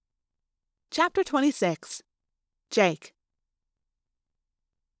Chapter 26. Jake.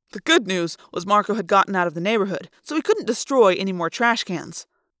 The good news was Marco had gotten out of the neighborhood, so he couldn't destroy any more trash cans.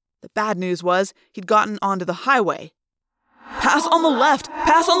 The bad news was he'd gotten onto the highway. Pass on the left!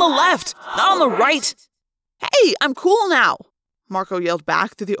 Pass on the left! Not on the right! Hey, I'm cool now! Marco yelled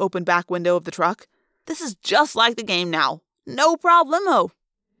back through the open back window of the truck. This is just like the game now. No problemo.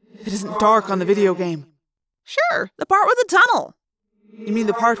 It isn't dark on the video game. Sure, the part with the tunnel. You mean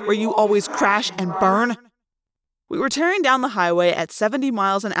the part where you always crash and burn? We were tearing down the highway at 70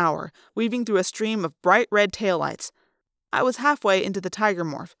 miles an hour, weaving through a stream of bright red taillights. I was halfway into the tiger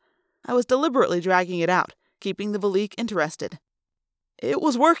morph. I was deliberately dragging it out, keeping the Valik interested. It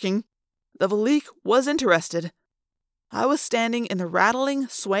was working. The Valik was interested. I was standing in the rattling,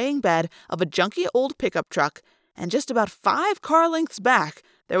 swaying bed of a junky old pickup truck, and just about 5 car lengths back,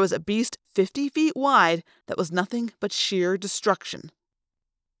 there was a beast 50 feet wide that was nothing but sheer destruction.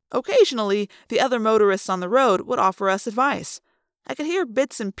 Occasionally, the other motorists on the road would offer us advice. I could hear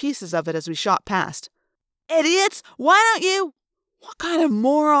bits and pieces of it as we shot past. Idiots! Why don't you? What kind of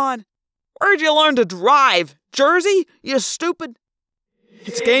moron? Where'd you learn to drive? Jersey? You stupid...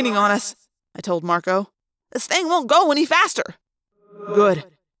 It's gaining on us, I told Marco. This thing won't go any faster. Good,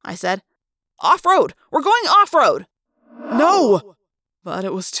 I said. Off-road! We're going off-road! No! But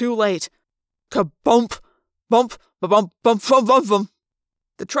it was too late. Ka-bump! Bump! Ba-bump! Bump! Bump! Bump! Bump!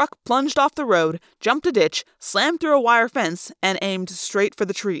 The truck plunged off the road, jumped a ditch, slammed through a wire fence, and aimed straight for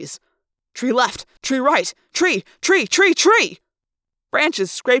the trees. Tree left! Tree right! Tree! Tree! Tree! Tree!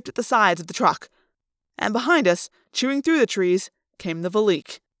 Branches scraped at the sides of the truck. And behind us, chewing through the trees, came the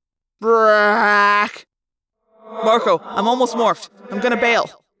Valik. Brack! Marco, I'm almost morphed. I'm gonna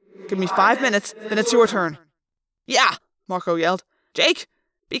bail. Give me 5 minutes, then it's your turn. Yeah, Marco yelled. Jake,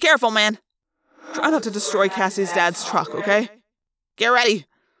 be careful, man. Try not to destroy Cassie's dad's truck, okay? Get ready.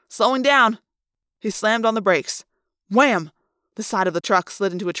 Slowing down. He slammed on the brakes. Wham! The side of the truck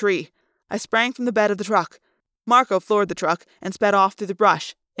slid into a tree. I sprang from the bed of the truck. Marco floored the truck and sped off through the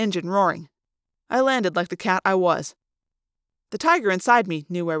brush, engine roaring. I landed like the cat I was. The tiger inside me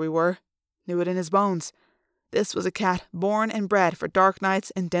knew where we were, knew it in his bones. This was a cat born and bred for dark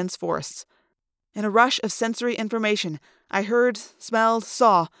nights and dense forests. In a rush of sensory information, I heard, smelled,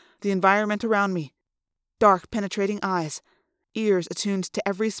 saw the environment around me. Dark, penetrating eyes, ears attuned to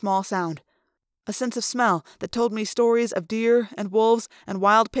every small sound. A sense of smell that told me stories of deer and wolves and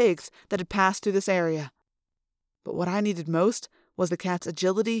wild pigs that had passed through this area. But what I needed most was the cat's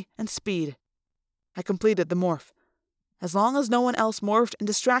agility and speed. I completed the morph. As long as no one else morphed and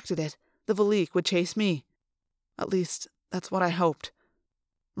distracted it, the Valik would chase me. At least, that's what I hoped.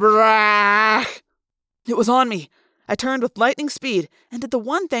 Brack! It was on me. I turned with lightning speed and did the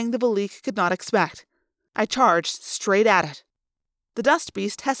one thing the Valik could not expect. I charged straight at it. The dust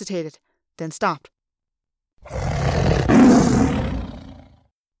beast hesitated, then stopped.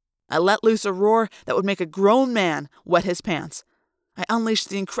 I let loose a roar that would make a grown man wet his pants. I unleashed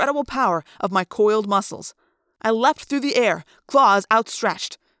the incredible power of my coiled muscles. I leapt through the air, claws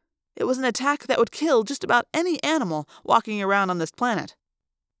outstretched. It was an attack that would kill just about any animal walking around on this planet.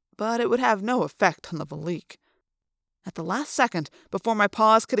 But it would have no effect on the Valik. At the last second, before my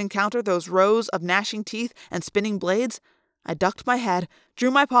paws could encounter those rows of gnashing teeth and spinning blades, I ducked my head, drew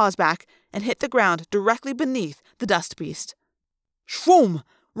my paws back, and hit the ground directly beneath the dust beast. Shwoom!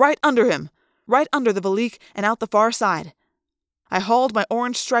 Right under him, right under the Valik and out the far side. I hauled my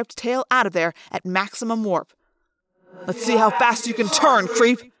orange-striped tail out of there at maximum warp. Let's see how fast you can turn,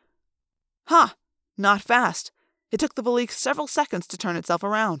 creep! Not fast. It took the Valik several seconds to turn itself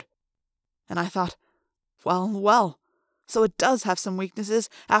around. And I thought, well, so it does have some weaknesses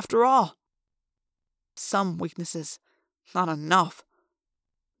after all. Some weaknesses. Not enough.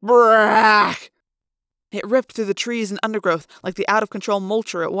 Brack! It ripped through the trees and undergrowth like the out-of-control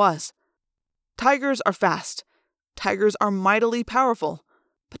mulcher it was. Tigers are fast. Tigers are mightily powerful.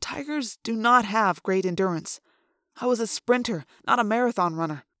 But tigers do not have great endurance. I was a sprinter, not a marathon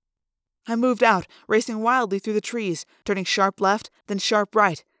runner. I moved out, racing wildly through the trees, turning sharp left, then sharp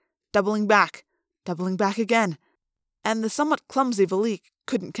right, doubling back again. And the somewhat clumsy Valik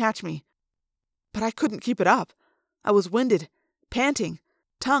couldn't catch me. But I couldn't keep it up. I was winded, panting,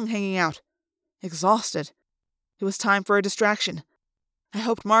 tongue hanging out, exhausted. It was time for a distraction. I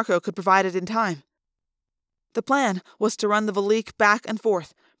hoped Marco could provide it in time. The plan was to run the Valik back and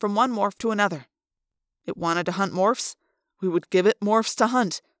forth, from one morph to another. It wanted to hunt morphs. We would give it morphs to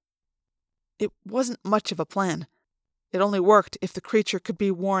hunt. It wasn't much of a plan. It only worked if the creature could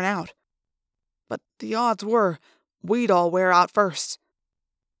be worn out. But the odds were, we'd all wear out first.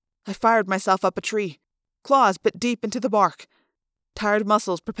 I fired myself up a tree. Claws bit deep into the bark. Tired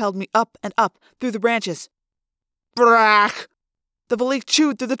muscles propelled me up and up through the branches. Brack! The Valik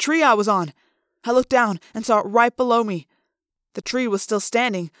chewed through the tree I was on. I looked down and saw it right below me. The tree was still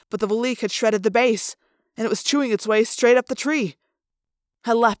standing, but the Valik had shredded the base, and it was chewing its way straight up the tree.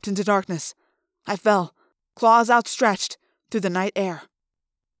 I leapt into darkness. I fell, claws outstretched, through the night air.